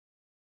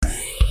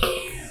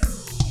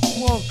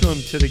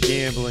Welcome to the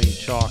Gambling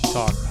Chalk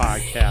Talk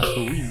podcast,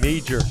 where we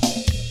major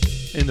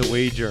in the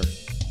wager.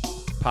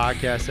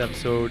 Podcast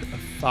episode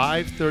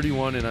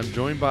 531, and I'm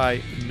joined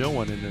by no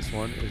one in this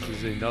one. This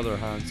is another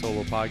Han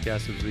Solo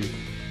podcast as we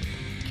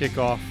kick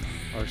off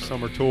our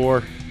summer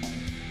tour,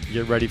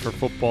 get ready for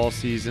football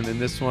season. In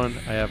this one,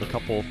 I have a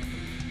couple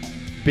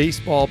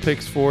baseball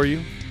picks for you.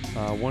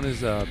 One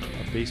is a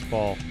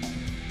baseball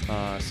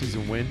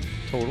season win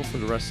total for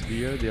the rest of the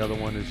year. The other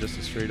one is just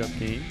a straight up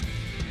game.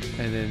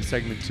 And then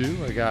segment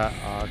 2, I got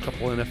a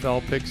couple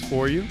NFL picks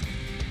for you.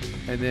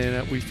 And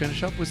then we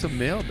finish up with some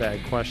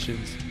mailbag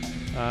questions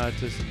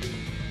to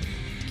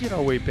get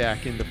our way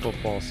back into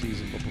football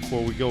season. But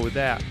before we go with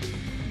that,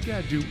 we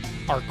got to do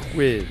our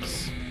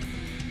quiz.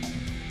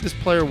 This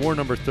player wore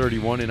number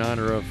 31 in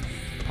honor of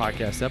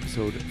podcast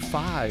episode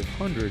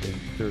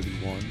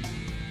 531.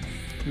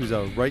 He was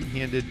a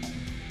right-handed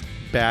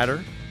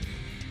batter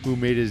who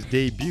made his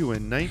debut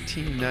in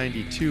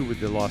 1992 with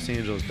the Los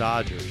Angeles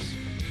Dodgers.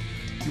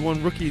 He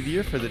won Rookie of the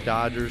Year for the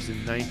Dodgers in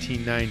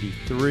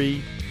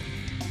 1993.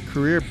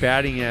 Career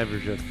batting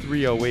average of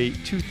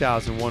 .308,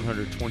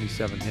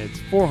 2,127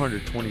 hits,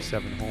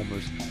 427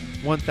 homers,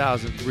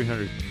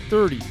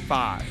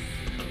 1,335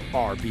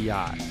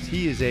 RBIs.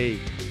 He is a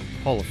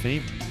Hall of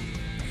Famer.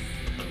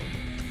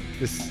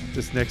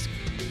 This next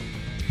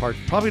part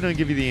probably doesn't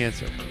give you the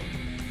answer.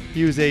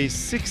 He was a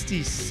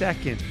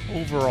 62nd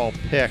overall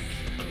pick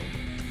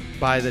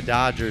by the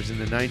Dodgers in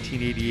the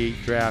 1988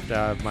 draft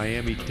out of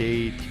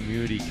Miami-Dade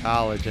Community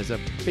College as a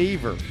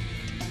favor.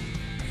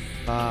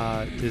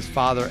 His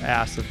father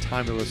asked of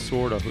Tommy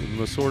Lasorda,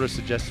 who Lasorda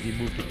suggested he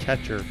move to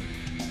catcher to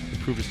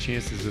improve his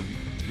chances of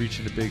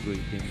reaching the big league.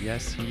 And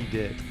yes, he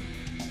did.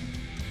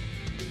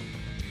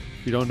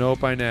 If you don't know it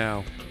by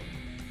now,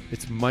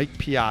 it's Mike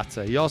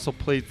Piazza. He also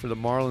played for the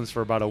Marlins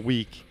for about a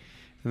week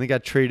and then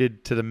got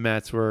traded to the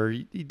Mets, where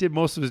he did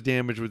most of his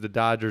damage with the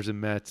Dodgers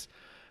and Mets.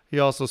 He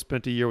also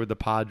spent a year with the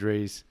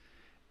Padres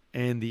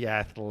and the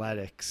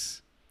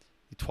Athletics.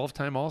 A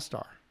 12-time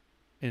All-Star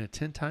and a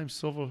 10-time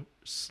Silver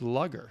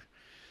Slugger.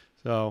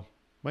 So,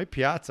 Mike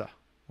Piazza,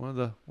 one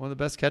of the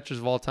best catchers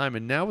of all time.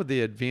 And now with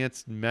the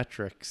advanced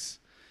metrics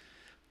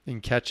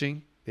in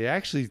catching, they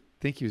actually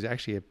think he was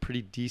actually a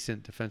pretty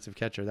decent defensive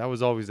catcher. That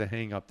was always the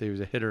hang-up, that he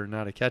was a hitter and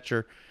not a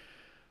catcher.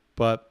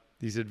 But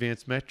these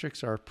advanced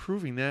metrics are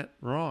proving that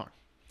wrong.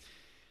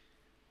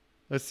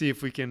 Let's see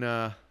if we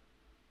can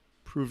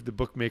prove the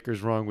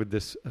bookmakers wrong with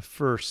this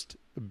first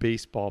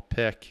baseball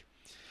pick.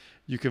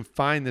 You can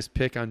find this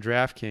pick on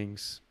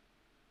DraftKings.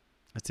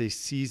 It's a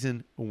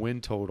season win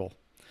total.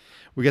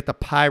 We got the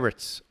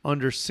Pirates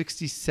under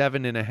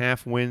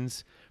 67.5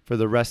 wins for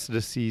the rest of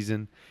the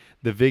season.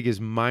 The VIG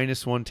is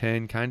minus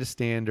 110, kind of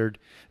standard.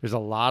 There's a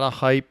lot of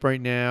hype right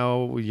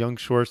now with young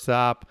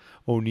shortstop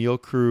O'Neal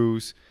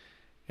Cruz,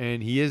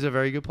 and he is a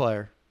very good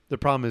player. The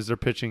problem is their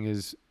pitching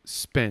is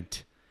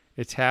spent.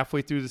 It's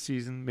halfway through the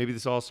season. Maybe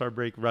this All-Star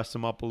break rests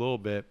them up a little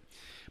bit.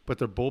 But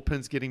their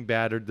bullpen's getting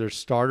battered. Their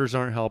starters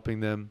aren't helping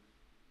them.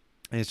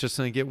 And it's just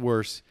going to get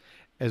worse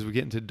as we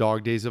get into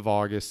dog days of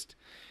August.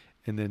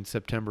 And then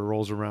September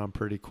rolls around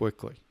pretty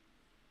quickly.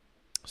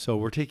 So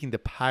we're taking the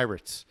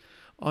Pirates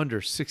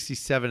under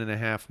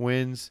 67.5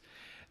 wins.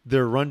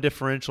 Their run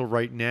differential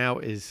right now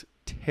is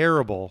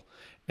terrible.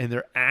 And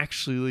they're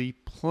actually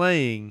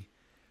playing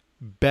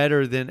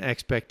better than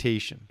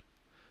expectation.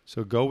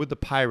 So go with the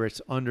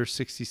Pirates under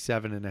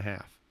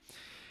 67.5.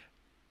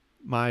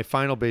 My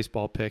final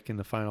baseball pick in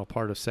the final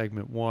part of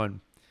segment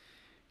 1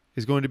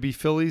 is going to be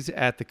Phillies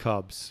at the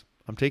Cubs.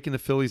 I'm taking the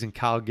Phillies and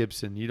Kyle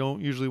Gibson. You don't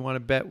usually want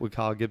to bet with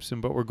Kyle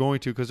Gibson, but we're going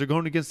to because they're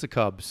going against the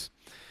Cubs.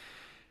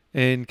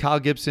 And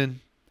Kyle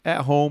Gibson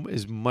at home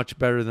is much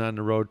better than on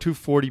the road.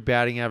 240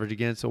 batting average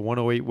against, a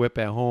 108 whip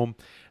at home.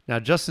 Now,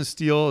 Justin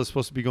Steele is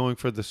supposed to be going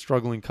for the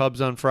struggling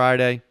Cubs on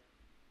Friday,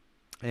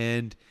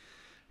 and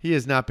he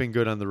has not been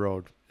good on the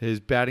road. His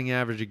batting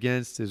average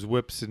against, his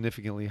whip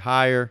significantly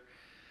higher.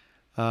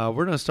 We're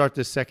going to start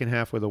this second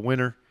half with a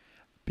winner.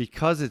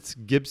 Because it's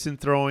Gibson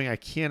throwing, I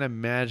can't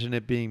imagine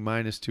it being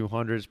minus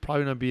 200. It's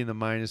probably going to be in the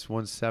minus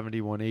 170,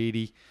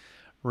 180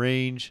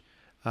 range.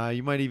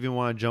 You might even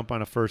want to jump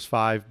on a first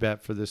 5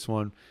 bet for this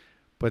one.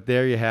 But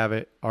there you have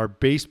it. Our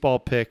baseball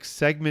picks,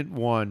 segment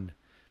 1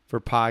 for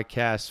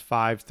podcast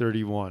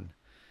 531.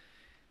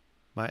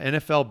 My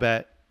NFL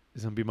bet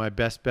is going to be my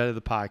best bet of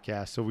the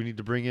podcast. So we need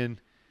to bring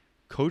in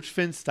Coach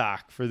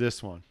Finstock for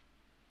this one.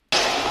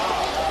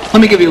 Let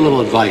me give you a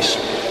little advice.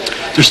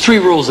 There's 3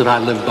 rules that I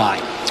live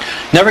by.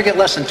 Never get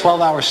less than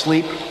 12 hours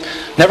sleep.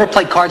 Never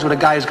play cards with a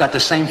guy who's got the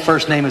same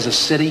first name as a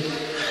city.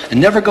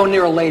 And never go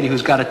near a lady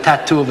who's got a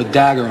tattoo of a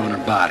dagger on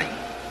her body.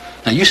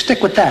 Now you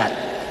stick with that.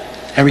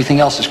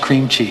 Everything else is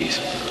cream cheese.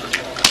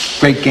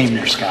 Great game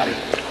there, Scotty.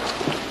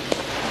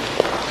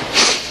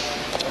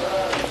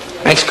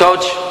 Thanks,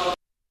 Coach.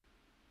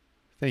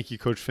 Thank you,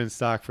 Coach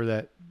Finstock, for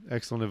that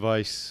excellent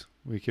advice.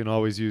 We can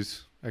always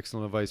use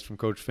excellent advice from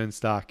Coach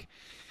Finstock.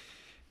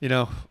 You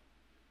know,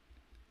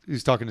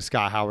 he's talking to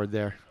Scott Howard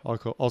there,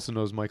 also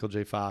knows Michael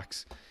J.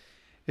 Fox.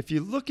 If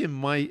you look in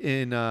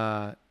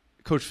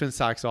Coach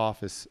Finstock's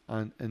office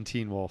in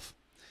Teen Wolf,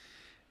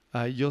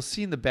 you'll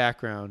see in the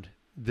background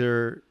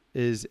there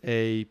is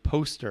a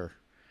poster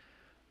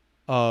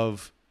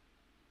of,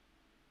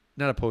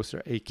 not a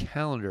poster, a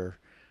calendar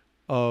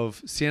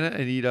of Santa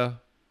Anita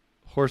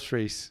horse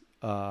race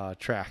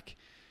track.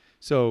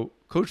 So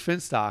Coach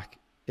Finstock,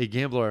 a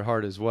gambler at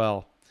heart as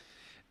well,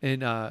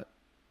 and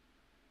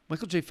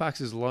Michael J.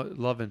 Fox's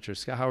love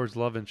interest, Scott Howard's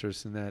love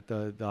interest in that,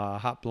 the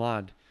hot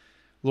blonde,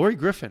 Lori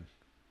Griffin,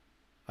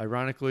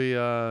 ironically,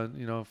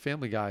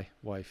 Family Guy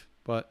wife,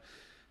 but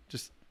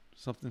just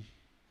something,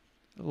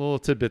 a little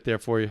tidbit there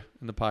for you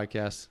in the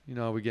podcast.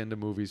 We get into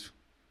movies.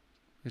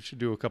 We should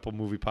do a couple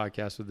movie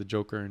podcasts with the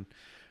Joker and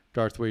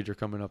Darth Vader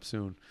coming up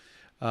soon,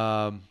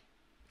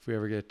 if we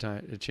ever get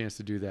a chance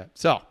to do that.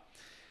 So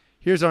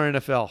here's our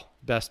NFL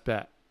best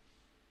bet.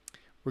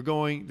 We're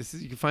going,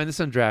 you can find this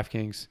on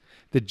DraftKings.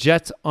 The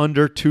Jets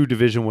under 2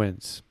 division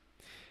wins.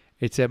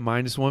 It's at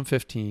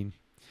 -115.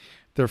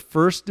 Their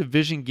first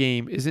division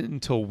game isn't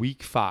until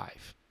week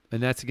 5,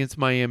 and that's against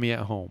Miami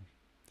at home.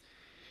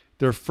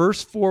 Their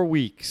first 4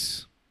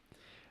 weeks,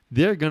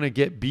 they're going to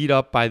get beat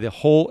up by the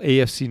whole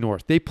AFC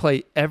North. They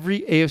play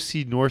every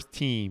AFC North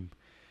team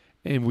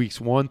in weeks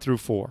 1 through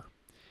 4.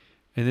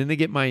 And then they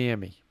get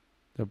Miami.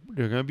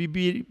 They're going to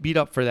be beat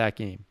up for that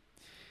game.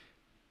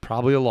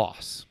 Probably a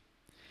loss.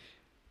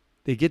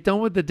 They get done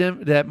with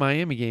that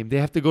Miami game. They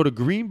have to go to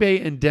Green Bay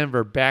and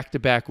Denver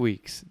back-to-back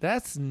weeks.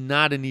 That's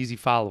not an easy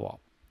follow-up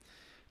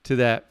to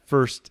that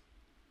first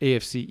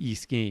AFC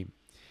East game.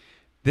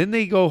 Then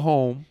they go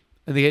home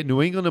and they get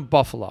New England and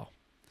Buffalo.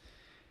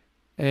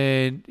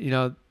 And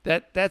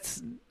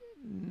that's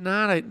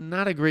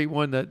not a great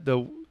one.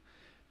 The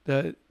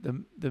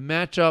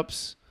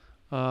matchups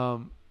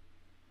that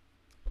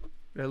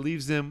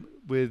leaves them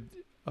with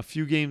a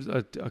few games,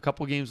 a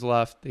couple games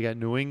left. They got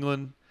New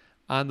England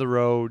on the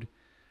road,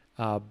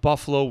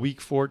 Buffalo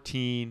week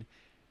 14,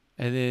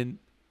 and then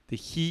the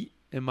Heat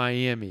and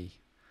Miami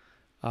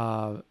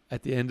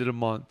at the end of the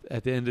month,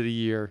 at the end of the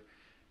year.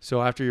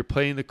 So after you're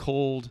playing the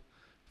cold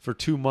for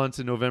 2 months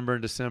in November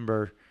and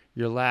December,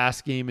 your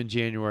last game in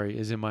January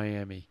is in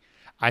Miami.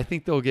 I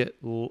think they'll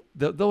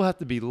have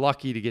to be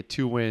lucky to get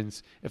 2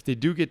 wins. If they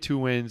do get 2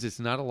 wins, it's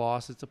not a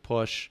loss, it's a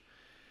push.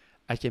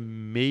 I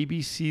can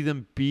maybe see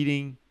them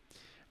beating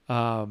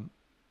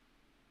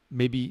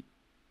maybe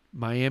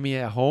Miami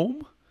at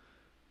home.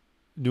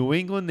 New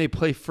England, they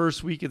play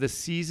first week of the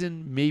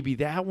season, maybe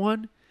that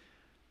one.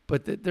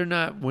 But they're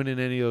not winning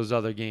any of those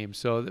other games.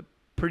 So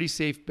pretty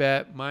safe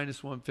bet,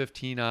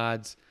 -115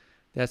 odds.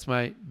 That's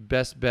my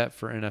best bet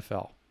for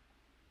NFL.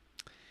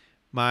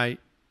 My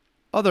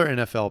other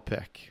NFL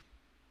pick,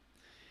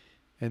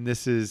 and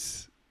this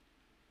is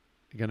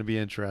going to be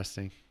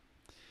interesting.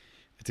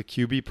 It's a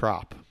QB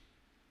prop.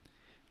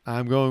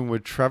 I'm going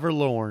with Trevor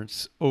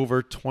Lawrence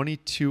over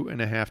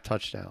 22.5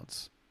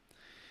 touchdowns.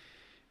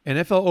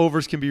 NFL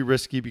overs can be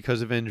risky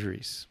because of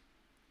injuries.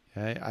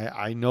 Okay?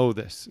 I know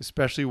this,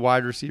 especially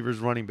wide receivers,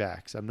 running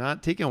backs. I'm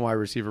not taking a wide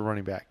receiver,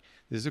 running back.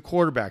 This is a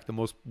quarterback, the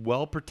most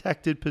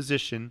well-protected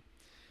position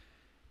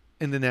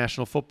in the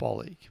National Football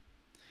League.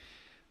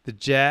 The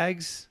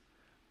Jags,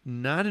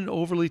 not an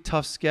overly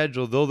tough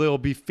schedule, though they'll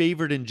be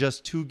favored in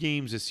just 2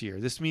 games this year.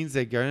 This means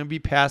they're going to be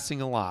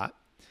passing a lot.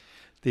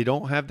 They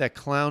don't have that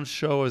clown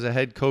show as a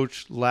head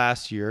coach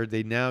last year.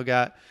 They now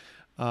got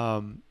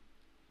Doug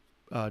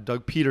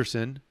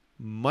Peterson,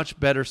 much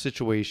better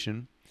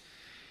situation.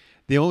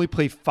 They only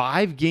play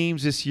 5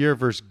 games this year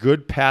versus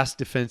good pass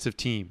defensive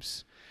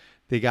teams.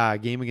 They got a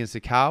game against the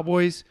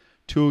Cowboys,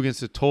 2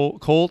 against the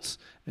Colts,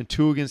 and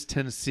 2 against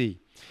Tennessee.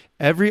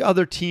 Every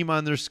other team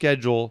on their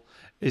schedule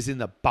is in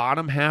the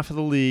bottom half of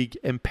the league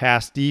in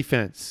pass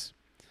defense.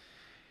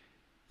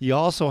 You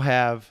also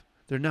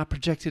they're not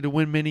projected to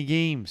win many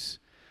games.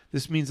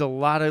 This means a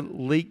lot of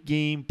late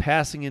game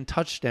passing and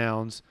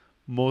touchdowns,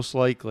 most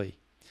likely.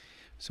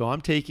 So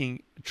I'm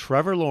taking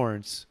Trevor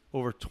Lawrence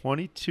over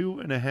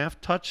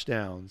 22.5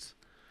 touchdowns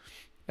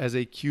as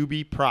a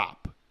QB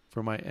prop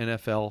for my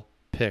NFL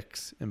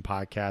picks in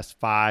podcast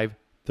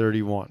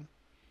 531.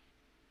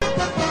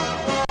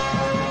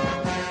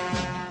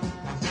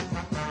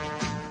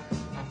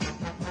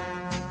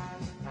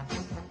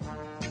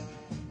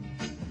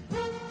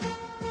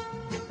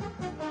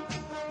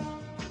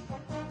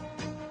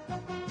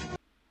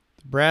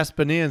 Brass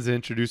Bonanza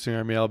introducing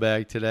our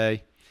mailbag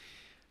today.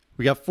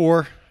 We got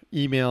 4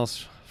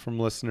 emails from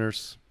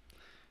listeners.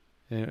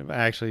 And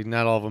actually,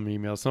 not all of them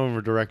emails. Some of them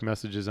are direct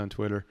messages on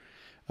Twitter.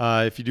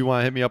 If you do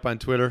want to hit me up on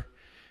Twitter,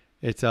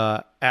 it's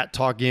at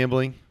Talk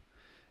Gambling.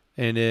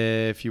 And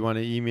if you want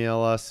to email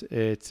us,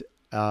 it's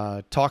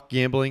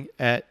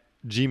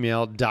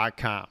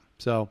talkgambling@gmail.com.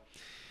 So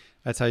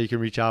that's how you can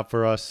reach out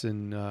for us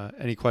and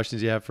any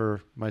questions you have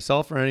for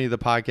myself or any of the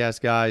podcast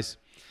guys.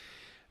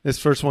 This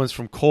first one's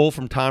from Cole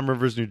from Tom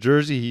Rivers, New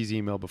Jersey. He's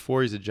emailed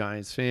before. He's a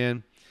Giants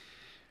fan.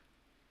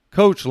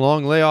 Coach,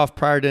 long layoff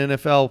prior to the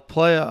NFL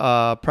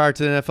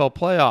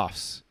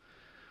playoffs.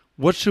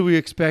 What should we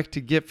expect to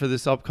get for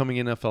this upcoming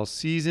NFL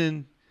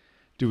season?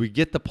 Do we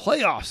get the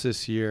playoffs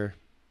this year?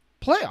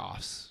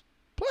 Playoffs.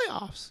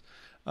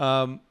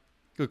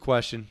 Good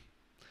question.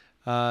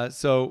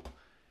 So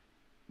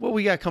what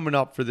we got coming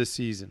up for this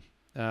season?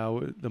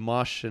 The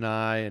Mush and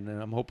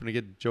I'm hoping to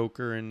get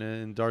Joker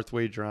and Darth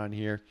Wager on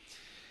here.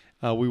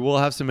 We will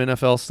have some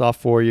NFL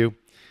stuff for you.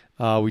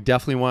 We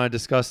definitely want to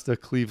discuss the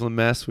Cleveland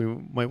mess. We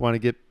might want to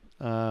get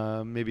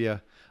maybe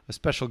a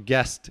special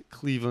guest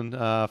Cleveland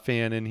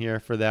fan in here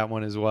for that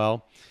one as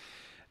well.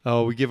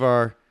 We give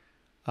our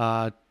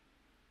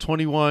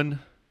 2021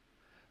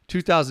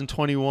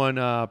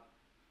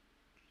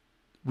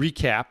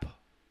 recap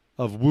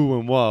of woo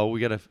and woe. We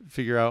got to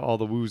figure out all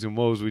the woos and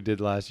woes we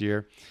did last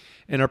year.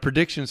 And our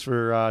predictions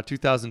for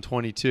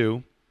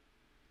 2022.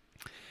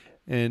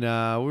 And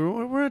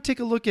we're going to take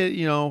a look at,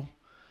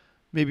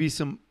 maybe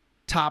some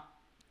top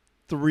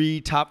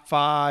 3, top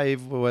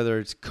 5, whether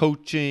it's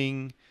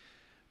coaching,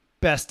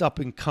 best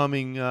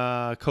up-and-coming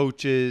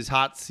coaches,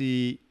 hot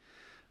seat,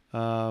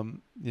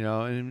 and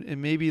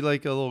maybe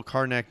like a little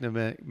Karnak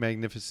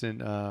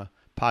Magnificent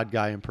pod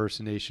guy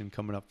impersonation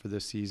coming up for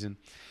this season.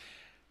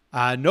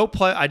 I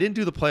didn't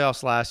do the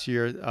playoffs last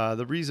year.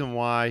 The reason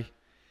why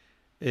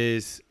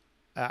is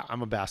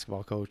I'm a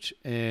basketball coach,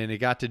 and it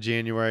got to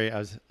January. I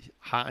was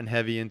hot and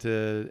heavy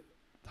into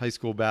high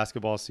school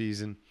basketball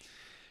season.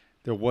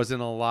 There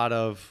wasn't a lot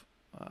of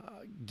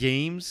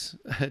games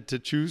to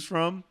choose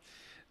from,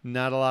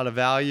 not a lot of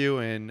value,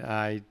 and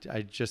it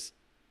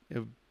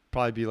would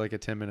probably be like a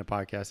 10-minute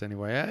podcast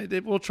anyway.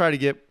 We'll try to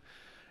get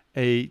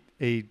a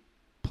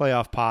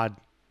playoff pod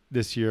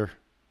this year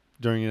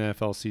during an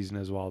NFL season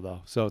as well,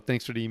 though. So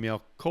thanks for the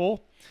email,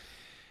 Cole.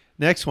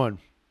 Next one.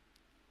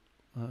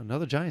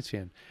 Another Giants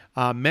fan.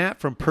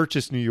 Matt from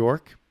Purchase, New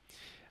York.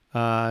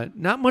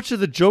 Not much of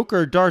the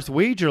Joker or Darth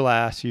Wager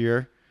last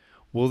year.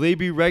 Will they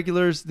be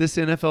regulars this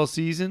NFL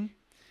season?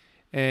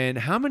 And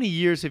how many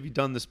years have you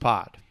done this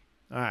pod?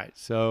 All right,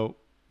 so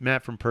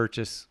Matt from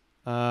Purchase.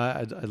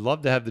 I'd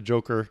love to have the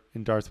Joker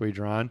and Darth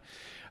Wager on.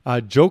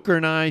 Joker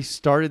and I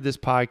started this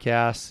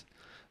podcast.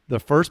 The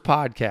first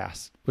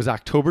podcast was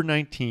October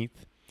 19th,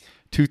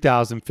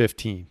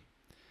 2015.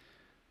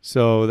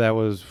 So that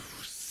was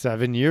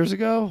 7 years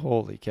ago?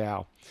 Holy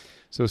cow.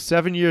 So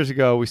 7 years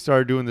ago, we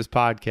started doing this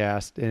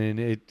podcast, and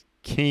it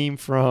came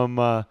from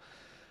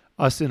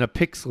us in a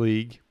picks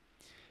league.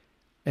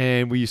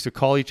 And we used to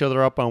call each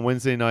other up on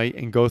Wednesday night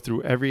and go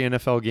through every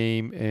NFL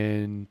game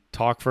and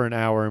talk for an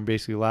hour and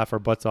basically laugh our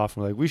butts off.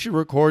 And we're like, we should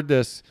record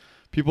this.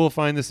 People will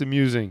find this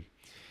amusing.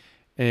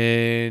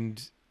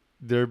 And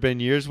there have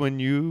been years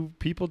when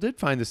people did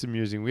find this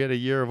amusing. We had a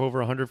year of over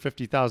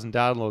 150,000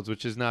 downloads,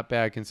 which is not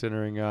bad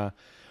considering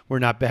we're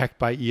not backed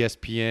by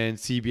ESPN,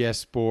 CBS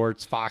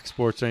Sports, Fox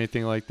Sports, or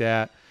anything like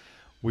that.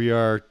 We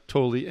are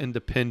totally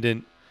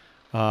independent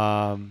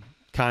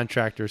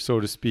contractors, so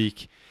to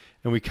speak.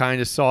 And we kind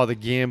of saw the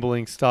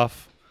gambling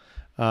stuff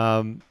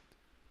coming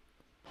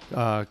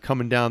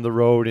down the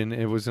road, and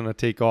it was going to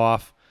take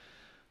off.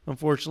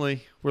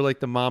 Unfortunately, we're like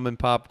the mom and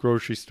pop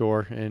grocery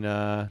store, and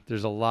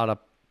there's a lot of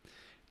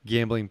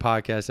gambling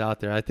podcasts out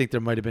there. I think there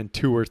might have been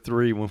 2 or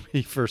 3 when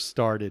we first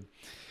started.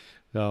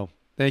 So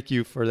thank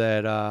you for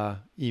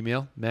that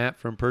email, Matt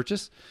from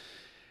Purchase.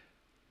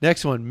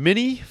 Next one,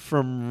 Minnie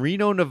from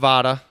Reno,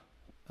 Nevada.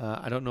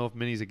 I don't know if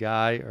Minnie's a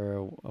guy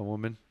or a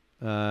woman,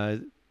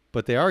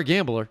 but they are a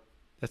gambler.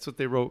 That's what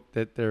they wrote.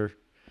 That's their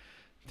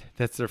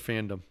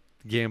fandom,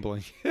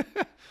 gambling.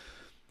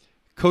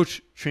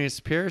 Coach,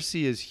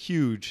 transparency is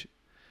huge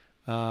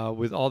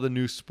with all the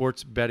new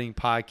sports betting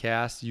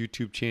podcasts,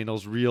 YouTube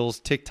channels,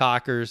 Reels,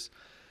 TikTokers.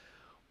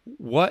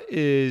 What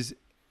is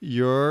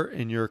your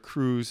and your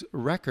crew's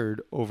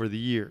record over the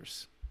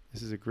years?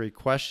 This is a great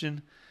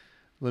question.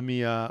 Let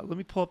me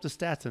pull up the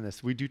stats on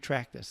this. We do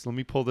track this. Let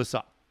me pull this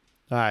up.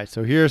 All right,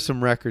 so here are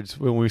some records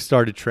when we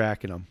started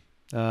tracking them.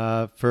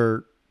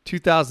 For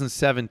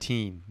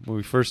 2017, when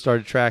we first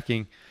started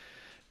tracking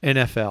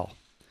NFL,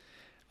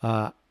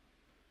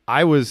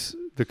 I was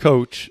the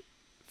coach,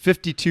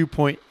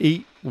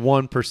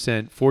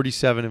 52.81%,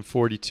 47 and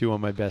 42 on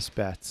my best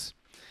bets.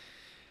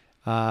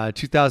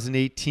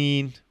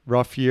 2018,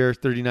 rough year,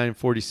 39 and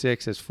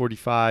 46, that's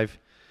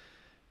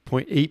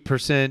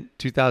 45.8%.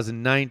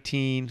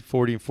 2019,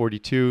 40 and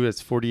 42,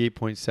 that's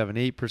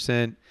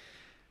 48.78%.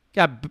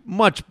 Got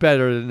much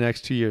better the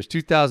next 2 years.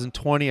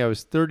 2020, I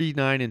was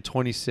 39 and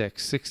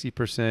 26,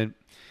 60%.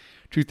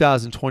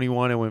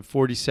 2021, I went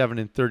 47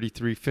 and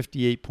 33,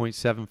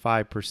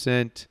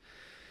 58.75%.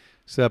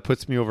 So that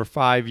puts me over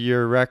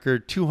 5-year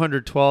record,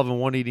 212 and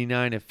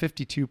 189 at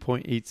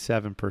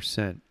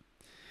 52.87%.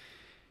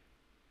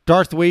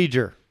 Darth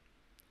Wager.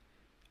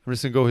 I'm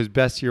just going to go his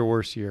best year,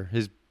 worst year.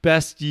 His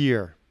best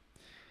year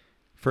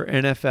for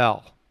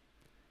NFL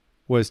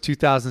was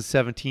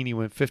 2017. He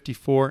went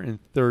 54 and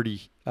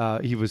 30.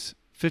 He was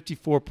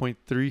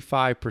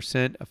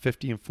 54.35%, a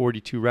 50 and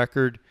 42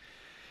 record.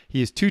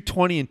 He is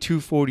 220 and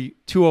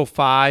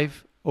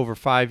 205 over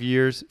 5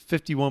 years,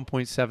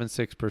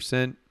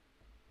 51.76%.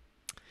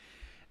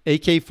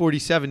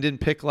 AK-47 didn't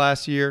pick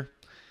last year.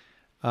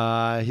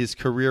 His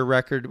career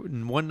record,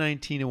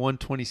 119 and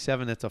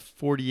 127, that's a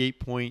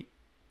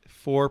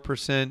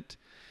 48.4%.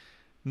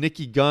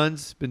 Nicky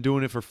Gunn's been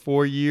doing it for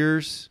 4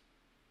 years.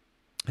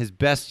 His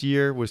best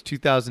year was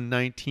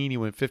 2019. He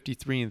went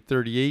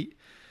 53-38,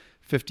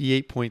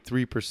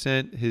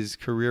 58.3%. His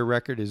career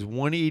record is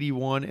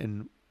 181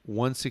 and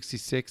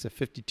 166, a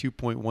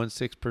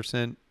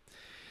 52.16%.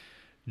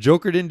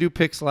 Joker didn't do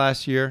picks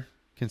last year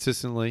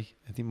consistently.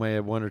 I think he might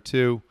have one or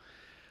two.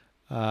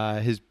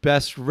 His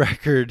best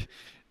record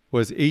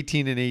was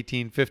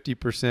 18-18,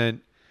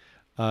 50%.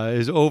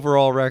 His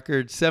overall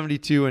record,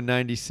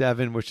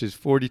 72-97, which is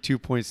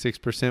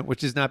 42.6%,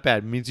 which is not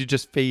bad. It means you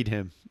just fade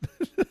him.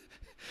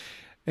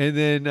 And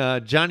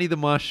then Johnny the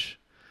Mush,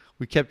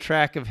 we kept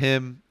track of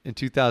him in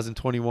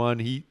 2021.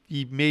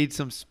 He made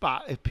some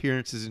spot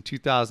appearances in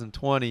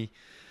 2020.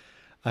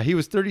 He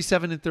was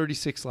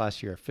 37-36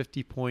 last year,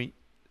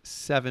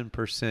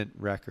 50.7%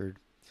 record.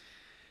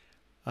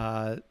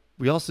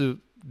 We also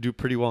do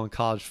pretty well in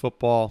college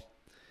football.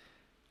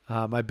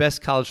 My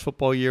best college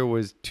football year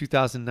was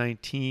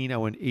 2019. I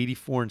went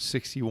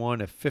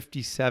 84-61, a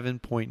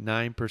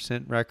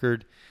 57.9%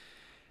 record.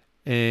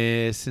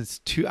 And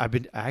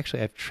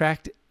I've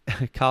tracked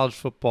college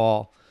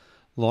football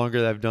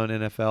longer than I've done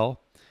NFL.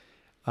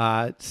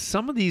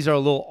 Some of these are a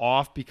little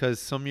off because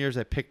some years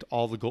I picked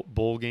all the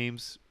bowl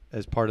games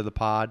as part of the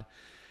pod.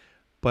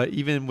 But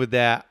even with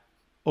that,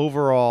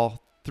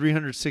 overall,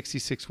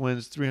 366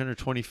 wins,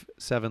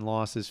 327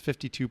 losses,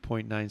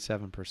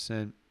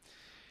 52.97%.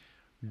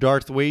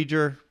 Darth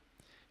Wager,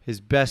 his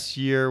best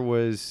year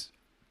was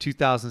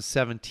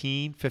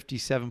 2017,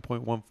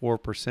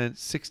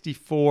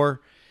 57.14%,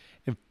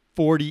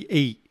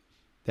 64-48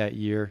 that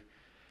year.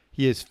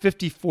 He is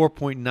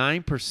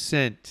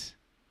 54.9%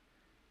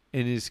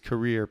 in his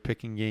career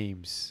picking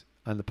games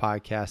on the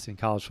podcast in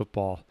college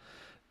football.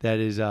 That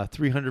is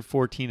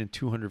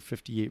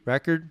 314-258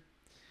 record.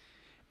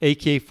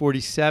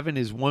 AK-47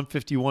 is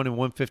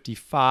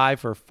 151-155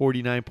 for a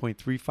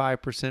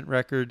 49.35%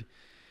 record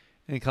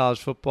in college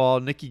football.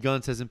 Nicky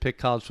Guns hasn't picked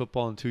college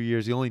football in 2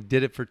 years. He only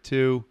did it for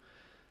 2.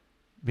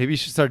 Maybe you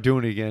should start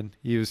doing it again.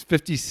 He was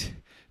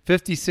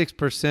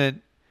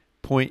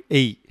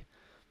 56.8,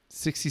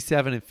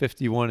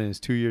 67-51 in his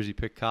 2 years he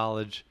picked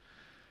college.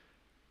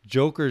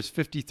 Joker's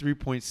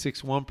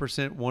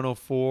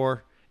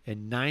 53.61%,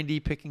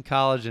 104-90 picking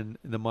college, and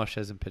the Mush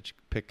hasn't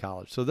picked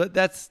college. So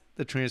that's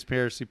the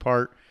transparency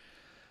part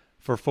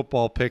for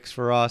football picks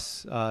for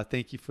us.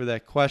 Thank you for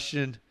that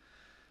question.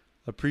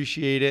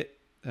 Appreciate it.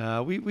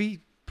 We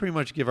pretty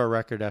much give our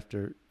record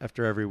after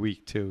every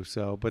week too.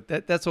 So, but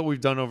that's what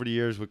we've done over the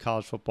years with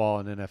college football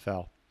and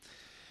NFL.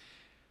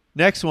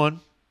 Next one,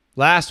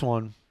 last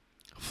one,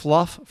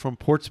 Fluff from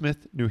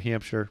Portsmouth, New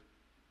Hampshire,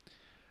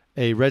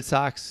 a Red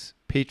Sox,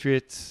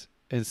 Patriots,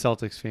 and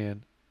Celtics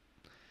fan.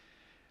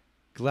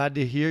 Glad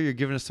to hear you're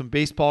giving us some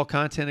baseball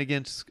content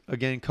again,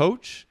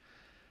 Coach.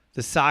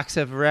 The Sox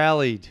have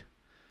rallied.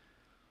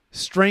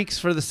 Strengths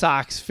for the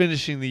Sox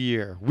finishing the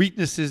year.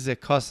 Weaknesses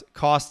that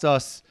cost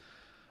us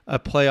a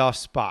playoff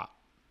spot.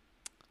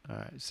 All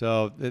right,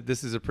 so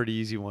this is a pretty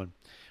easy one.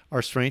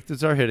 Our strength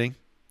is our hitting.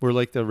 We're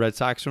like the Red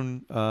Sox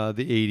from the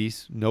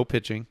 80s, no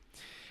pitching.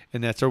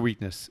 And that's our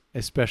weakness,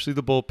 especially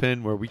the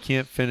bullpen where we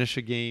can't finish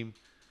a game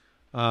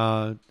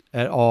at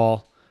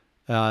all.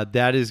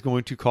 That is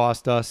going to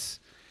cost us.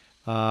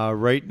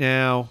 Right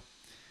now,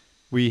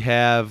 we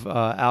have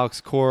Alex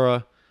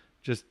Cora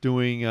just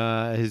doing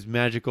his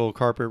magical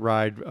carpet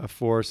ride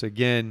for us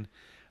again,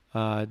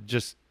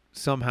 just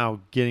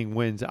somehow getting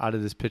wins out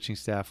of this pitching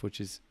staff,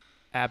 which is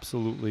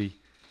absolutely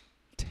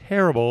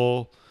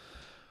terrible.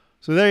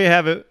 So there you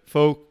have it,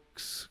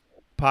 folks.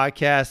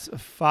 Podcast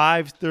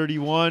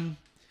 531.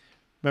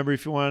 Remember,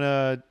 if you want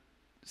to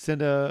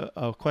send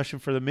a question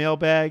for the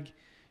mailbag,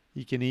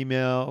 you can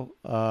email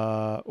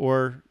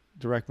or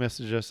direct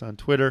message us on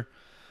Twitter.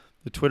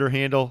 The Twitter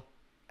handle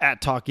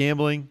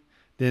 @TalkGambling,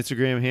 the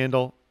Instagram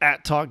handle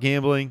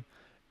 @TalkGambling,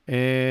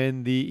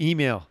 and the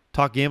email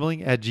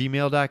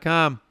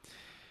talkgambling@gmail.com.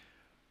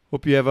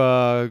 Hope you have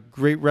a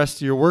great rest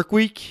of your work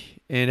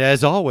week. And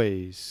as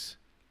always,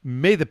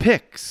 may the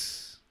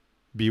picks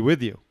be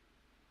with you.